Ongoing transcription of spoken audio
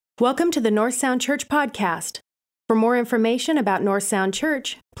Welcome to the North Sound Church podcast. For more information about North Sound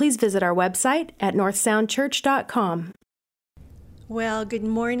Church, please visit our website at northsoundchurch.com. Well, good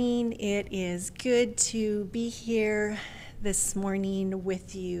morning. It is good to be here this morning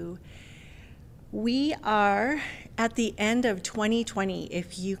with you. We are at the end of 2020,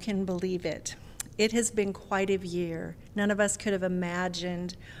 if you can believe it. It has been quite a year. None of us could have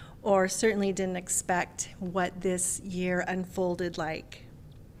imagined or certainly didn't expect what this year unfolded like.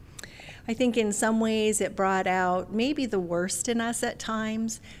 I think in some ways it brought out maybe the worst in us at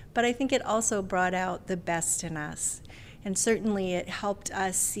times, but I think it also brought out the best in us. And certainly it helped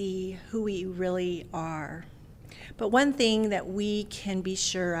us see who we really are. But one thing that we can be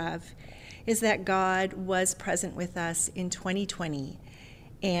sure of is that God was present with us in 2020,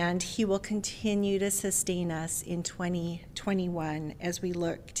 and He will continue to sustain us in 2021 as we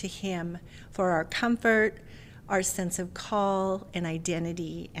look to Him for our comfort, our sense of call and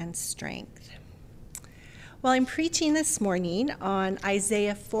identity and strength. Well, I'm preaching this morning on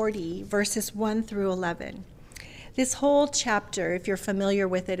Isaiah 40, verses 1 through 11. This whole chapter, if you're familiar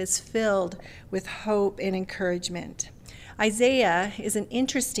with it, is filled with hope and encouragement. Isaiah is an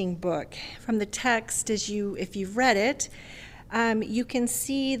interesting book. From the text, if you've read it, you can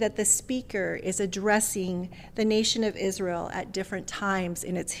see that the speaker is addressing the nation of Israel at different times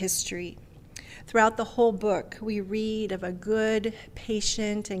in its history. Throughout the whole book, we read of a good,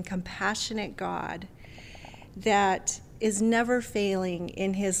 patient, and compassionate God that is never failing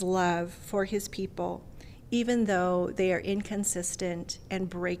in His love for His people, even though they are inconsistent and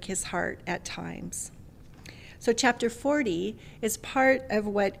break His heart at times. So chapter 40 is part of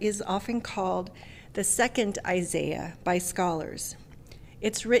what is often called the second Isaiah by scholars.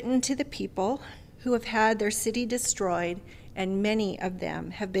 It's written to the people who have had their city destroyed, and many of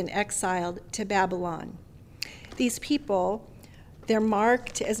them have been exiled to Babylon. These people, they're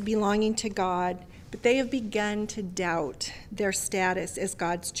marked as belonging to God, but they have begun to doubt their status as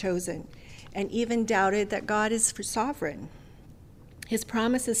God's chosen, and even doubted that God is sovereign. His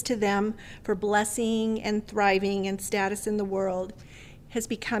promises to them for blessing and thriving and status in the world has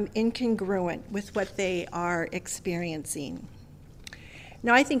become incongruent with what they are experiencing.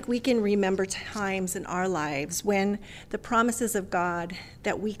 Now, I think we can remember times in our lives when the promises of God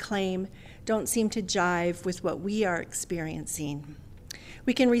that we claim don't seem to jive with what we are experiencing.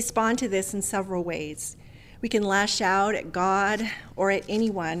 We can respond to this in several ways. We can lash out at God or at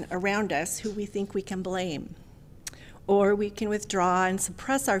anyone around us who we think we can blame. Or we can withdraw and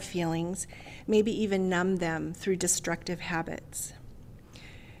suppress our feelings, maybe even numb them through destructive habits.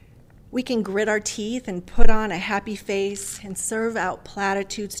 We can grit our teeth and put on a happy face and serve out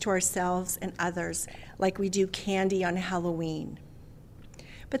platitudes to ourselves and others like we do candy on Halloween.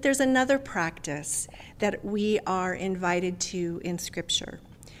 But there's another practice that we are invited to in Scripture,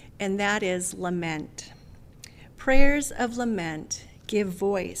 and that is lament. Prayers of lament give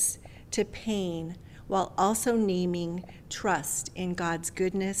voice to pain while also naming trust in God's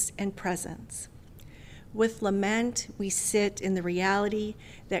goodness and presence. With lament, we sit in the reality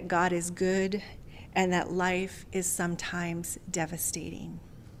that God is good and that life is sometimes devastating.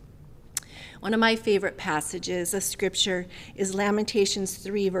 One of my favorite passages of Scripture is Lamentations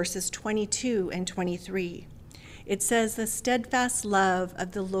 3, verses 22 and 23. It says, "The steadfast love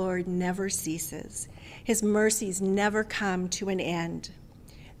of the Lord never ceases. His mercies never come to an end.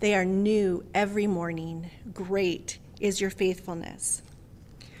 They are new every morning. Great is your faithfulness."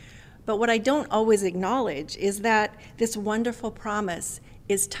 But what I don't always acknowledge is that this wonderful promise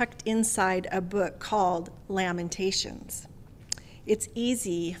is tucked inside a book called Lamentations. It's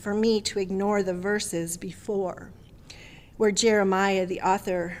easy for me to ignore the verses before, where Jeremiah, the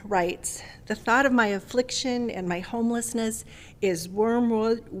author, writes, "The thought of my affliction and my homelessness is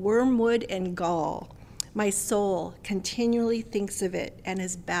wormwood and gall. My soul continually thinks of it and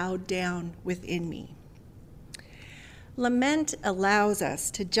is bowed down within me." Lament allows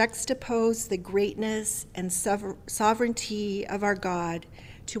us to juxtapose the greatness and sovereignty of our God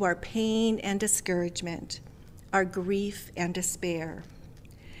to our pain and discouragement, our grief and despair.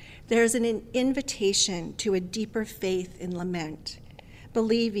 There's an invitation to a deeper faith in lament,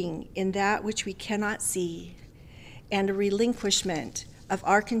 believing in that which we cannot see, and a relinquishment of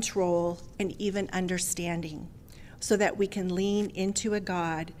our control and even understanding, so that we can lean into a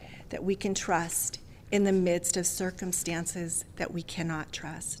God that we can trust in the midst of circumstances that we cannot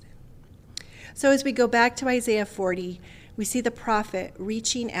trust. So as we go back to Isaiah 40, we see the prophet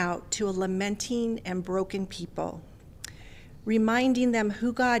reaching out to a lamenting and broken people, reminding them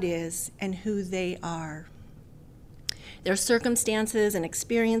who God is and who they are. Their circumstances and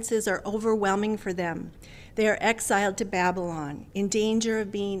experiences are overwhelming for them. They are exiled to Babylon, in danger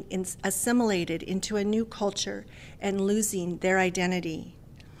of being assimilated into a new culture and losing their identity.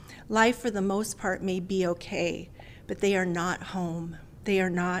 Life, for the most part, may be okay, but they are not home. They are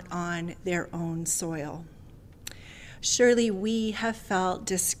not on their own soil. Surely we have felt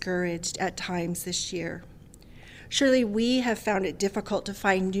discouraged at times this year. Surely we have found it difficult to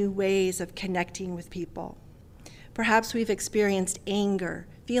find new ways of connecting with people. Perhaps we've experienced anger,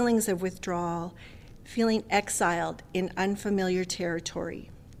 feelings of withdrawal, feeling exiled in unfamiliar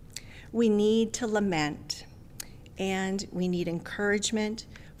territory. We need to lament, and we need encouragement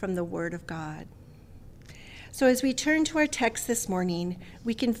from the Word of God. So as we turn to our text this morning,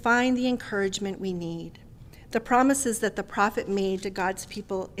 we can find the encouragement we need. The promises that the prophet made to God's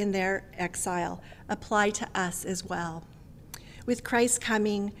people in their exile apply to us as well. With Christ's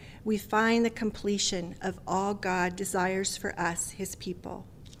coming, we find the completion of all God desires for us, his people.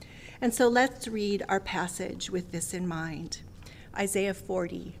 And so let's read our passage with this in mind. Isaiah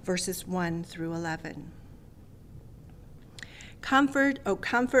 40, verses 1 through 11. Comfort, O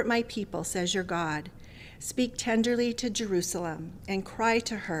comfort my people, says your God. Speak tenderly to Jerusalem and cry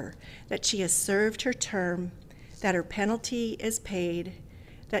to her that she has served her term, that her penalty is paid,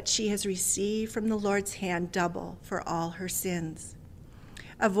 that she has received from the Lord's hand double for all her sins.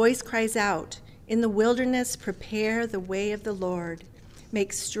 A voice cries out, in the wilderness prepare the way of the Lord.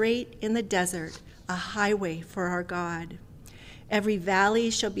 Make straight in the desert a highway for our God. Every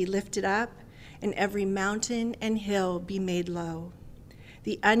valley shall be lifted up, and every mountain and hill be made low.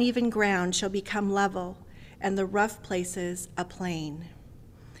 The uneven ground shall become level, and the rough places a plain.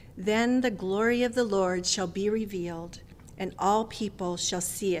 Then the glory of the Lord shall be revealed, and all people shall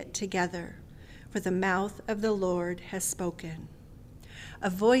see it together, for the mouth of the Lord has spoken. A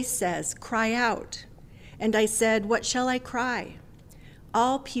voice says, cry out. And I said, what shall I cry?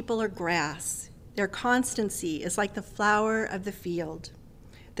 All people are grass. Their constancy is like the flower of the field.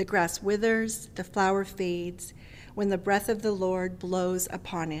 The grass withers, the flower fades, when the breath of the Lord blows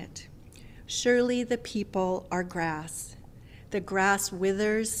upon it. Surely the people are grass. The grass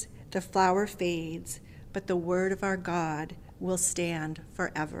withers, the flower fades, but the word of our God will stand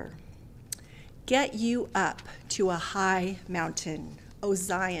forever. Get you up to a high mountain, O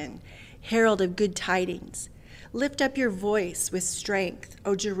Zion, herald of good tidings. Lift up your voice with strength,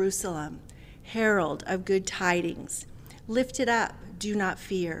 O Jerusalem, herald of good tidings. Lift it up, do not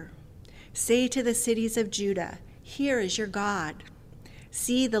fear. Say to the cities of Judah, here is your God.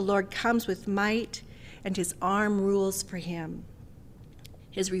 See, the Lord comes with might, and his arm rules for him.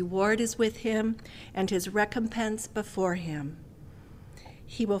 His reward is with him, and his recompense before him.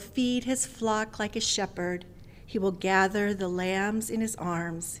 He will feed his flock like a shepherd. He will gather the lambs in his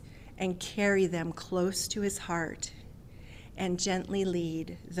arms and carry them close to his heart, and gently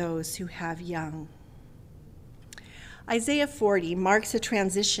lead those who have young. Isaiah 40 marks a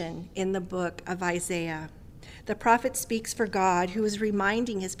transition in the book of Isaiah. The prophet speaks for God, who is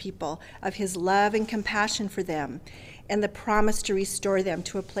reminding his people of his love and compassion for them, and the promise to restore them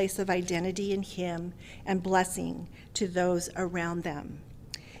to a place of identity in him and blessing to those around them.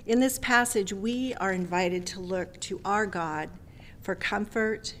 In this passage, we are invited to look to our God for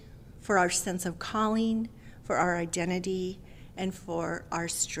comfort, for our sense of calling, for our identity, and for our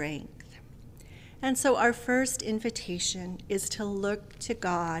strength. And so our first invitation is to look to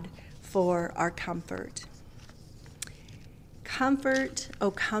God for our comfort. Comfort,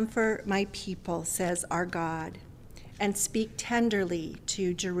 O comfort my people, says our God, and speak tenderly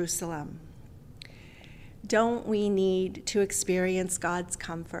to Jerusalem. Don't we need to experience God's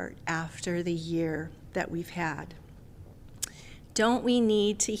comfort after the year that we've had? Don't we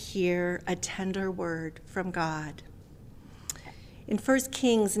need to hear a tender word from God? In 1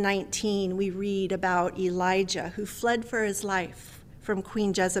 Kings 19, we read about Elijah, who fled for his life from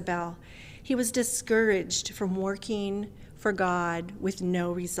Queen Jezebel. He was discouraged from working for God with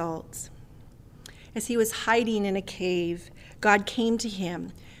no results. As he was hiding in a cave, God came to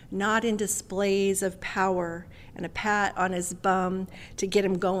him, not in displays of power and a pat on his bum to get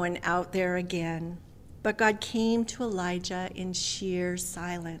him going out there again, but God came to Elijah in sheer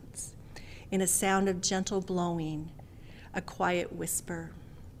silence, in a sound of gentle blowing, a quiet whisper.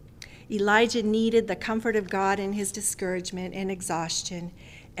 Elijah needed the comfort of God in his discouragement and exhaustion,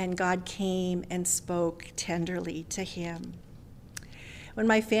 and God came and spoke tenderly to him. When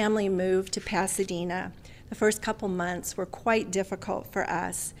my family moved to Pasadena, The first couple months were quite difficult for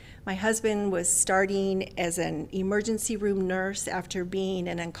us. My husband was starting as an emergency room nurse after being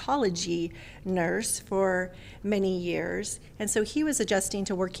an oncology nurse for many years, and so he was adjusting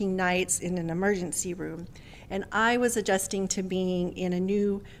to working nights in an emergency room. And I was adjusting to being in a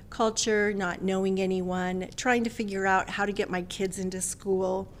new culture, not knowing anyone, trying to figure out how to get my kids into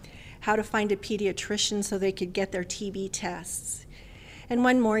school, how to find a pediatrician so they could get their TB tests. And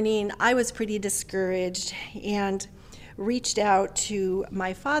one morning, I was pretty discouraged and reached out to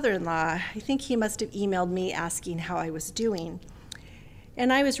my father-in-law. I think he must have emailed me asking how I was doing.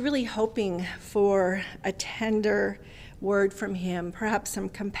 And I was really hoping for a tender word from him, perhaps some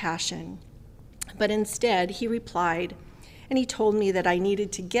compassion. But instead, he replied, and he told me that I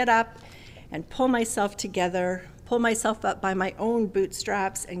needed to get up and pull myself together, pull myself up by my own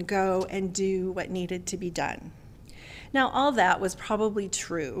bootstraps, and go and do what needed to be done. Now, all that was probably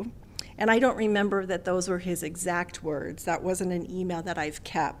true, and I don't remember that those were his exact words. That wasn't an email that I've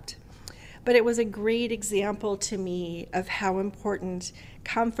kept. But it was a great example to me of how important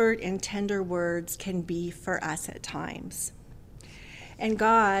comfort and tender words can be for us at times. And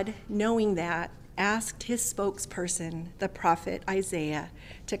God, knowing that, asked his spokesperson, the prophet Isaiah,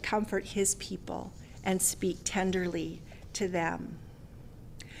 to comfort his people and speak tenderly to them.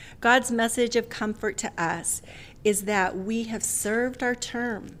 God's message of comfort to us is that we have served our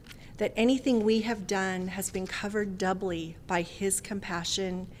term, that anything we have done has been covered doubly by his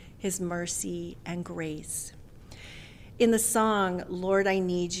compassion, his mercy, and grace. In the song, Lord, I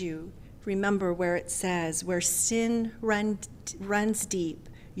Need You, remember where it says, where sin runs deep,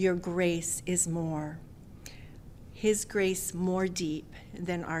 your grace is more. His grace more deep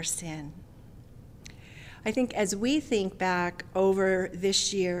than our sin. I think as we think back over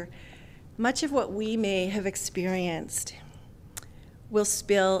this year, much of what we may have experienced will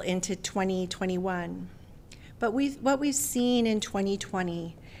spill into 2021. But what we've seen in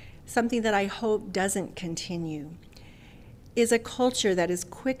 2020, something that I hope doesn't continue, is a culture that is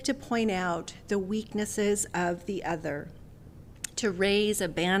quick to point out the weaknesses of the other, to raise a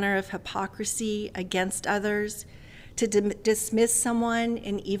banner of hypocrisy against others, to dismiss someone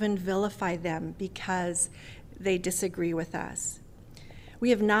and even vilify them because they disagree with us. We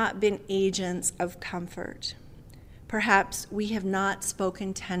have not been agents of comfort. Perhaps we have not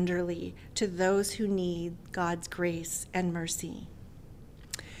spoken tenderly to those who need God's grace and mercy.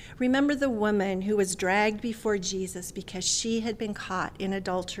 Remember the woman who was dragged before Jesus because she had been caught in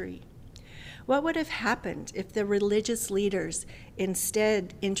adultery. What would have happened if the religious leaders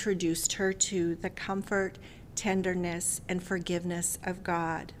instead introduced her to the comfort, tenderness, and forgiveness of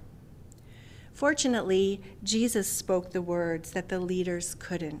God? Fortunately, Jesus spoke the words that the leaders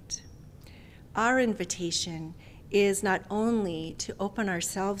couldn't. Our invitation is not only to open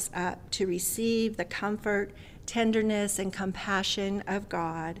ourselves up to receive the comfort, tenderness, and compassion of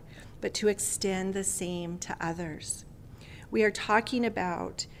God, but to extend the same to others. We are talking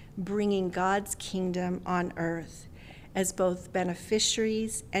about bringing God's kingdom on earth as both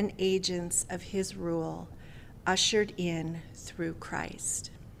beneficiaries and agents of his rule, ushered in through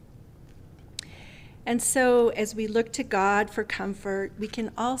Christ. And so as we look to God for comfort, we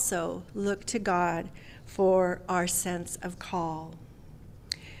can also look to God for our sense of call.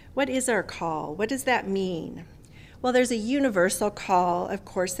 What is our call? What does that mean? Well, there's a universal call, of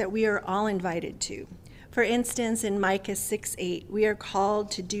course, that we are all invited to. For instance, in Micah 6:8, we are called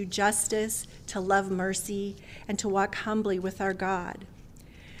to do justice, to love mercy, and to walk humbly with our God.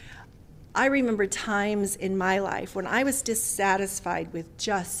 I remember times in my life when I was dissatisfied with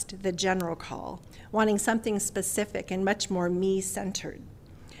just the general call, wanting something specific and much more me-centered.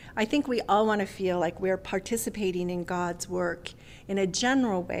 I think we all want to feel like we're participating in God's work in a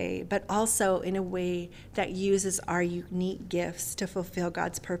general way, but also in a way that uses our unique gifts to fulfill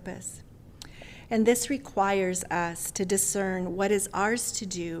God's purpose. And this requires us to discern what is ours to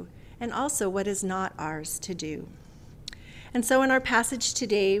do and also what is not ours to do. And so in our passage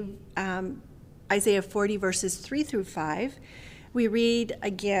today, Isaiah 40 verses 3 through 5, we read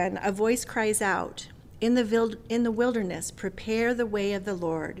again, a voice cries out, in the wilderness, prepare the way of the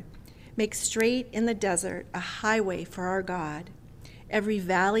Lord. Make straight in the desert a highway for our God. Every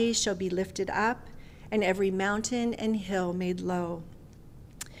valley shall be lifted up, and every mountain and hill made low.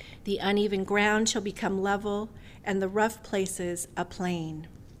 The uneven ground shall become level, and the rough places a plain.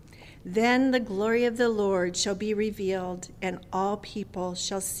 Then the glory of the Lord shall be revealed, and all people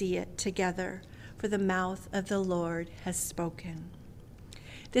shall see it together, for the mouth of the Lord has spoken.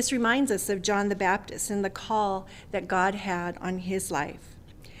 This reminds us of John the Baptist and the call that God had on his life.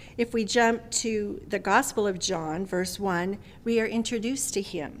 If we jump to the Gospel of John, verse 1, we are introduced to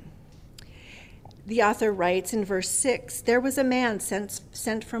him. The author writes in verse 6, "There was a man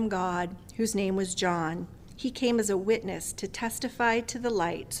sent from God whose name was John. He came as a witness to testify to the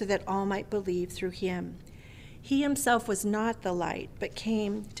light so that all might believe through him. He himself was not the light, but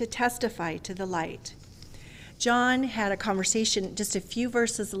came to testify to the light." John had a conversation just a few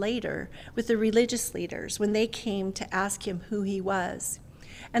verses later with the religious leaders when they came to ask him who he was.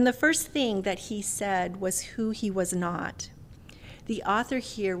 And the first thing that he said was who he was not. The author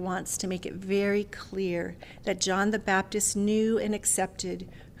here wants to make it very clear that John the Baptist knew and accepted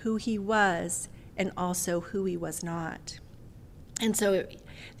who he was and also who he was not. And so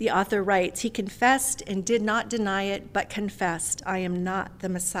the author writes, "He confessed and did not deny it, but confessed, 'I am not the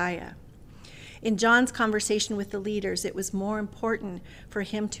Messiah.'" In John's conversation with the leaders, it was more important for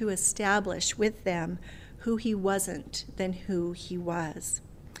him to establish with them who he wasn't than who he was.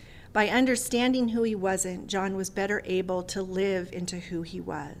 By understanding who he wasn't, John was better able to live into who he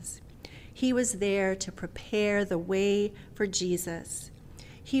was. He was there to prepare the way for Jesus.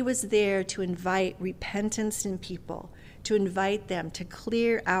 He was there to invite repentance in people, to invite them to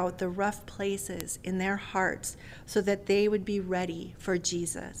clear out the rough places in their hearts so that they would be ready for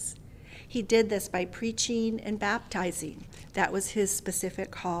Jesus. He did this by preaching and baptizing. That was his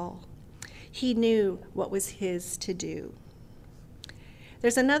specific call. He knew what was his to do.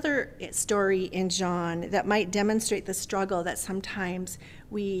 There's another story in John that might demonstrate the struggle that sometimes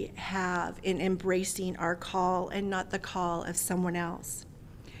we have in embracing our call and not the call of someone else.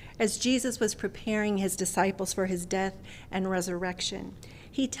 As Jesus was preparing his disciples for his death and resurrection,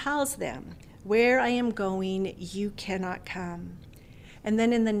 he tells them, "Where I am going, you cannot come." And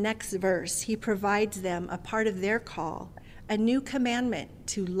then in the next verse, he provides them a part of their call, a new commandment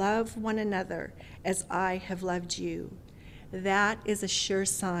to love one another as I have loved you. That is a sure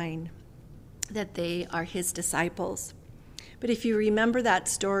sign that they are his disciples. But if you remember that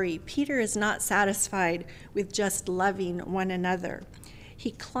story, Peter is not satisfied with just loving one another.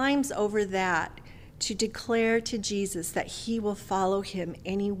 He climbs over that to declare to Jesus that he will follow him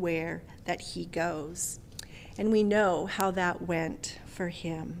anywhere that he goes. And we know how that went for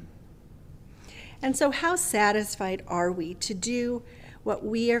him. And so how satisfied are we to do what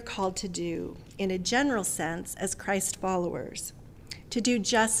we are called to do in a general sense as Christ followers? To do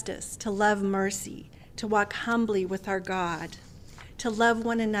justice, to love mercy, to walk humbly with our God, to love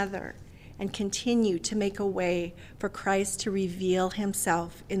one another, and continue to make a way for Christ to reveal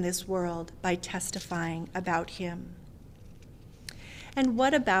himself in this world by testifying about him. And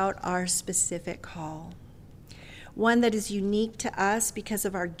what about our specific call? One that is unique to us because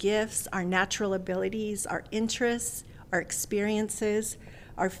of our gifts, our natural abilities, our interests, our experiences,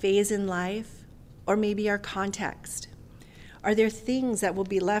 our phase in life, or maybe our context. Are there things that will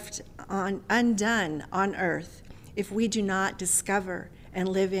be left undone on earth if we do not discover and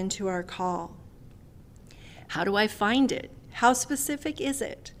live into our call? How do I find it? How specific is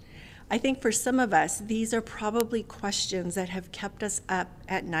it? I think for some of us, these are probably questions that have kept us up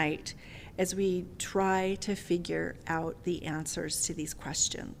at night as we try to figure out the answers to these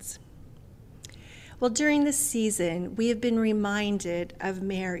questions. Well, during this season, we have been reminded of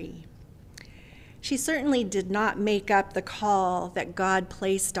Mary. She certainly did not make up the call that God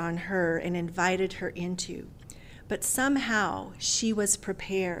placed on her and invited her into, but somehow she was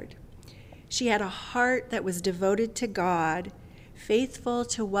prepared. She had a heart that was devoted to God, faithful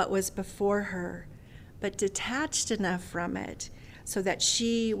to what was before her, but detached enough from it so that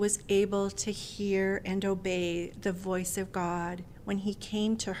she was able to hear and obey the voice of God when he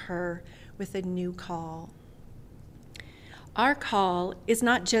came to her with a new call. Our call is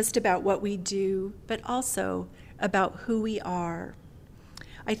not just about what we do, but also about who we are.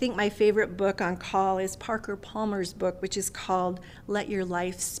 I think my favorite book on call is Parker Palmer's book, which is called Let Your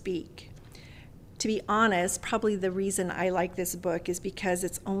Life Speak. To be honest, probably the reason I like this book is because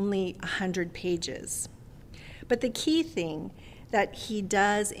it's only 100 pages. But the key thing that he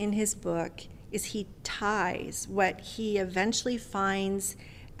does in his book is he ties what he eventually finds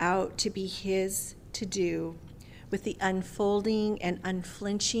out to be his to do with the unfolding and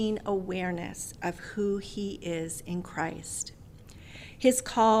unflinching awareness of who he is in Christ. His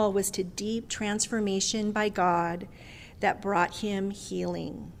call was to deep transformation by God that brought him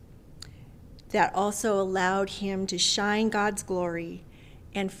healing, that also allowed him to shine God's glory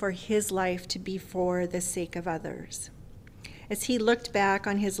and for his life to be for the sake of others. As he looked back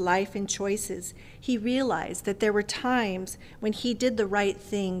on his life and choices, he realized that there were times when he did the right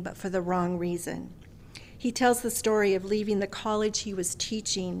thing but for the wrong reason. He tells the story of leaving the college he was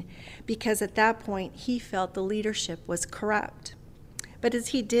teaching because at that point he felt the leadership was corrupt. But as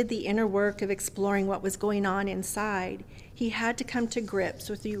he did the inner work of exploring what was going on inside, he had to come to grips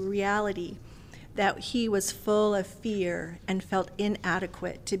with the reality that he was full of fear and felt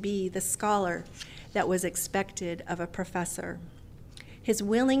inadequate to be the scholar that was expected of a professor. His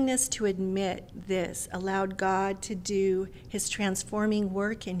willingness to admit this allowed God to do his transforming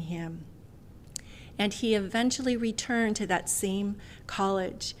work in him. And he eventually returned to that same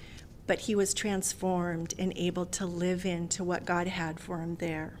college, but he was transformed and able to live into what God had for him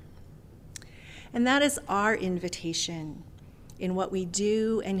there. And that is our invitation in what we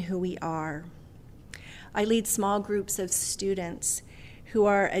do and who we are. I lead small groups of students who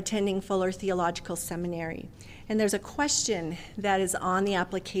are attending Fuller Theological Seminary. And there's a question that is on the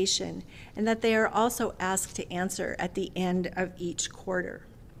application and that they are also asked to answer at the end of each quarter.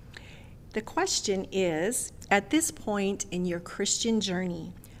 The question is, at this point in your Christian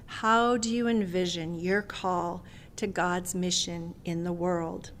journey, how do you envision your call to God's mission in the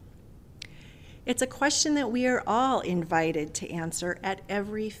world? It's a question that we are all invited to answer at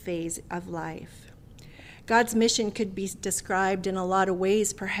every phase of life. God's mission could be described in a lot of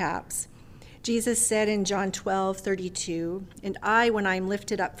ways, perhaps. Jesus said in John 12:32, "And I, when I am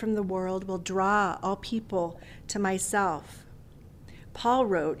lifted up from the world, will draw all people to myself." Paul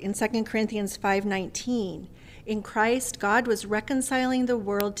wrote in 2 Corinthians 5:19, "In Christ, God was reconciling the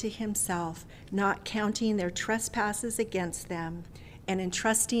world to himself, not counting their trespasses against them, and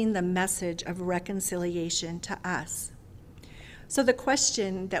entrusting the message of reconciliation to us." So the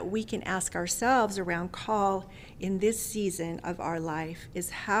question that we can ask ourselves around call in this season of our life is,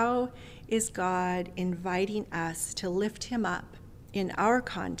 how is God inviting us to lift him up in our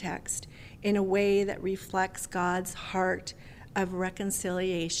context in a way that reflects God's heart of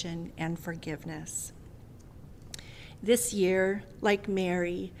reconciliation and forgiveness? This year, like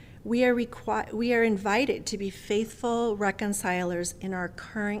Mary, we are invited to be faithful reconcilers in our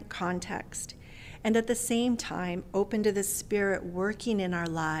current context, and at the same time open to the Spirit working in our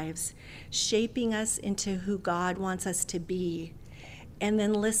lives, shaping us into who God wants us to be, and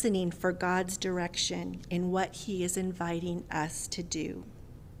then listening for God's direction in what he is inviting us to do.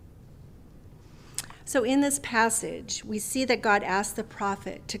 So in this passage, we see that God asked the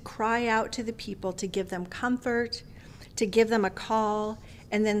prophet to cry out to the people to give them comfort, to give them a call,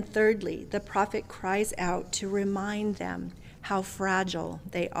 and then thirdly, the prophet cries out to remind them how fragile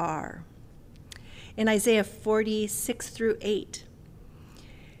they are. In Isaiah 40:6-8,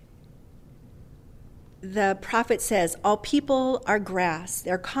 the prophet says, "All people are grass.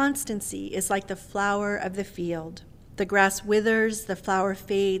 Their constancy is like the flower of the field. The grass withers, the flower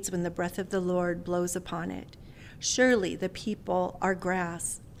fades when the breath of the Lord blows upon it. Surely the people are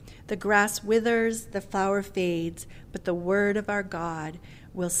grass. The grass withers, the flower fades, but the word of our God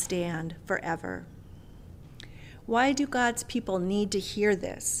will stand forever." Why do God's people need to hear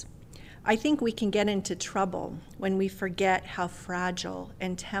this? I think we can get into trouble when we forget how fragile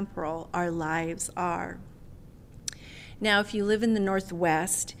and temporal our lives are. Now, if you live in the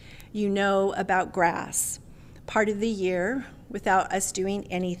Northwest, you know about grass. Part of the year, without us doing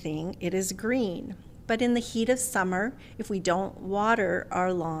anything, it is green. But in the heat of summer, if we don't water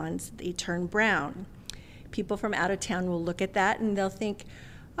our lawns, they turn brown. People from out of town will look at that and they'll think,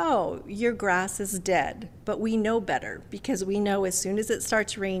 "Oh, your grass is dead." But we know better, because we know as soon as it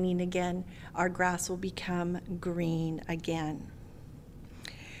starts raining again, our grass will become green again.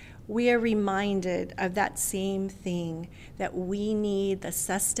 We are reminded of that same thing, that we need the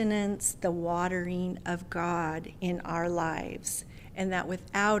sustenance, the watering of God in our lives, and that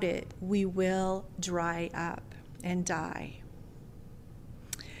without it, we will dry up and die.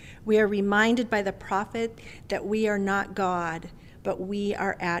 We are reminded by the prophet that we are not God, but we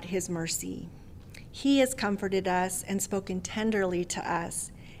are at his mercy. He has comforted us and spoken tenderly to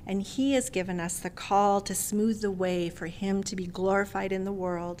us, and he has given us the call to smooth the way for him to be glorified in the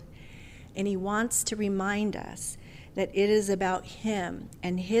world. And he wants to remind us that it is about him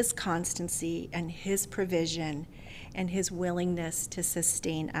and his constancy and his provision and his willingness to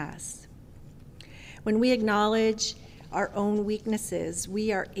sustain us. When we acknowledge our own weaknesses,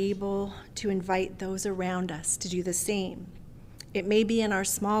 we are able to invite those around us to do the same. It may be in our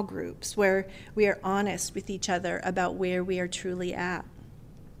small groups where we are honest with each other about where we are truly at.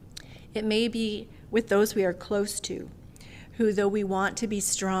 It may be with those we are close to, who, though we want to be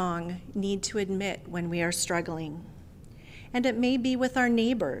strong, need to admit when we are struggling. And it may be with our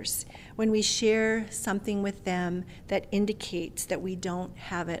neighbors, when we share something with them that indicates that we don't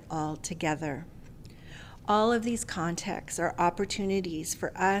have it all together. All of these contexts are opportunities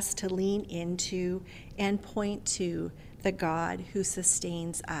for us to lean into and point to the God who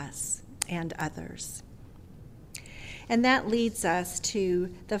sustains us and others. And that leads us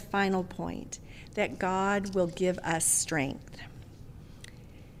to the final point, that God will give us strength.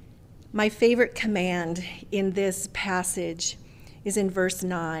 My favorite command in this passage is in verse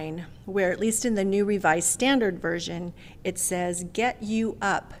 9, where, at least in the New Revised Standard Version, it says, "Get you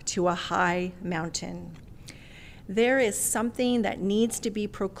up to a high mountain." There is something that needs to be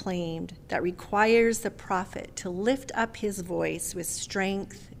proclaimed that requires the prophet to lift up his voice with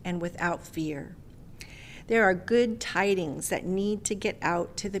strength and without fear. There are good tidings that need to get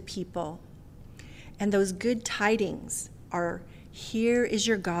out to the people. And those good tidings are, here is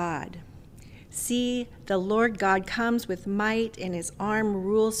your God. See, the Lord God comes with might, and his arm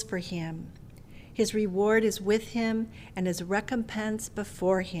rules for him. His reward is with him, and his recompense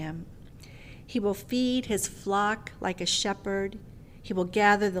before him. He will feed his flock like a shepherd. He will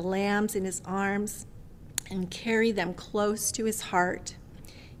gather the lambs in his arms and carry them close to his heart.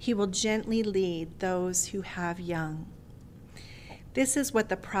 He will gently lead those who have young. This is what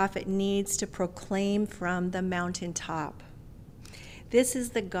the prophet needs to proclaim from the mountaintop. This is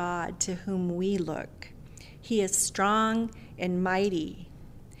the God to whom we look. He is strong and mighty.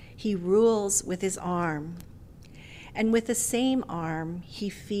 He rules with his arm. And with the same arm, he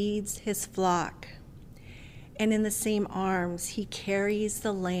feeds his flock. And in the same arms, he carries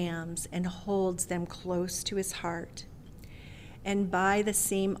the lambs and holds them close to his heart. And by the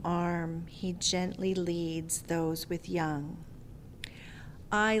same arm, he gently leads those with young.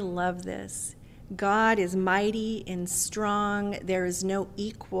 I love this. God is mighty and strong. There is no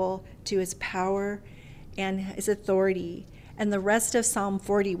equal to his power and his authority. And the rest of Psalm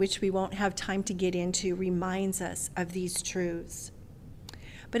 40, which we won't have time to get into, reminds us of these truths.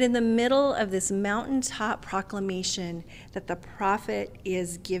 But in the middle of this mountaintop proclamation that the prophet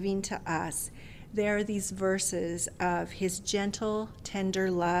is giving to us, there are these verses of his gentle, tender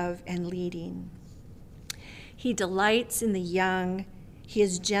love and leading. He delights in the young. He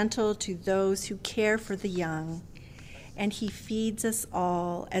is gentle to those who care for the young. And he feeds us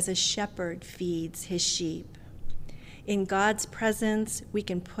all as a shepherd feeds his sheep. In God's presence, we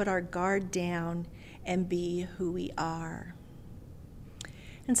can put our guard down and be who we are.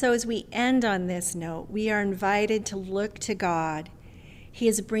 And so as we end on this note, we are invited to look to God. He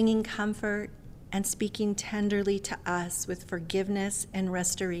is bringing comfort and speaking tenderly to us with forgiveness and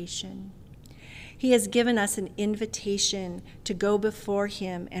restoration. He has given us an invitation to go before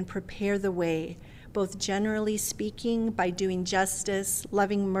him and prepare the way, both generally speaking, by doing justice,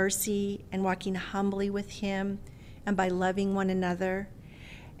 loving mercy, and walking humbly with him, and by loving one another,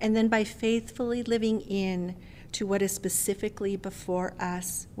 and then by faithfully living in to what is specifically before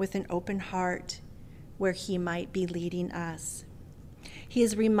us with an open heart where he might be leading us. He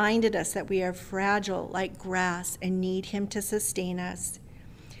has reminded us that we are fragile like grass and need him to sustain us.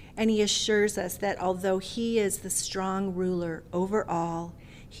 And he assures us that although he is the strong ruler over all,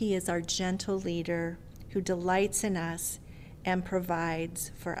 he is our gentle leader who delights in us and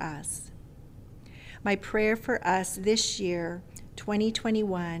provides for us. My prayer for us this year,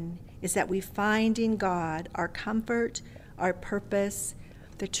 2021, is that we find in God our comfort, our purpose,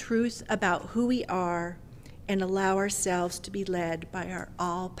 the truth about who we are, and allow ourselves to be led by our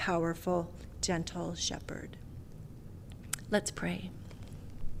all-powerful, gentle shepherd. Let's pray.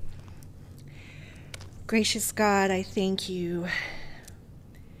 Gracious God, I thank you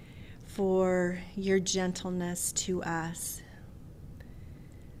for your gentleness to us.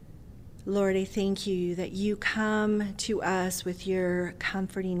 Lord, I thank you that you come to us with your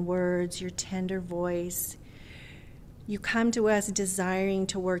comforting words, your tender voice. You come to us desiring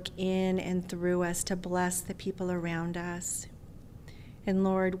to work in and through us to bless the people around us. And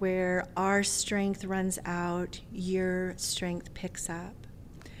Lord, where our strength runs out, your strength picks up.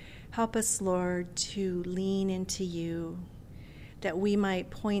 Help us, Lord, to lean into you, that we might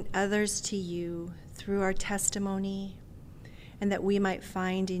point others to you through our testimony, and that we might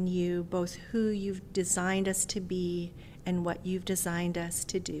find in you both who you've designed us to be and what you've designed us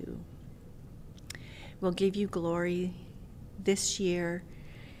to do. We'll give you glory this year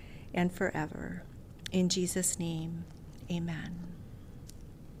and forever. In Jesus' name, amen.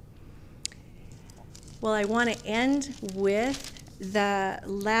 Well, I want to end with the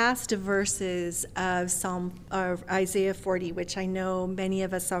last verses of Isaiah 40, which I know many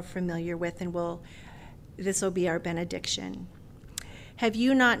of us are familiar with, and this will be our benediction. Have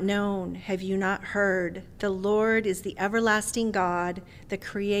you not known, have you not heard? The Lord is the everlasting God, the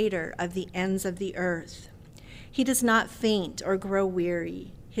creator of the ends of the earth. He does not faint or grow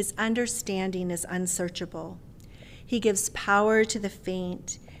weary. His understanding is unsearchable. He gives power to the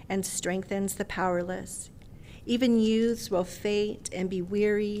faint and strengthens the powerless. Even youths will faint and be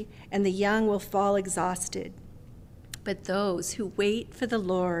weary, and the young will fall exhausted. But those who wait for the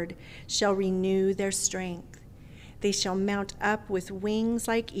Lord shall renew their strength. They shall mount up with wings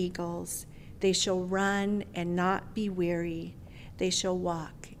like eagles. They shall run and not be weary. They shall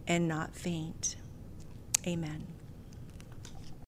walk and not faint. Amen.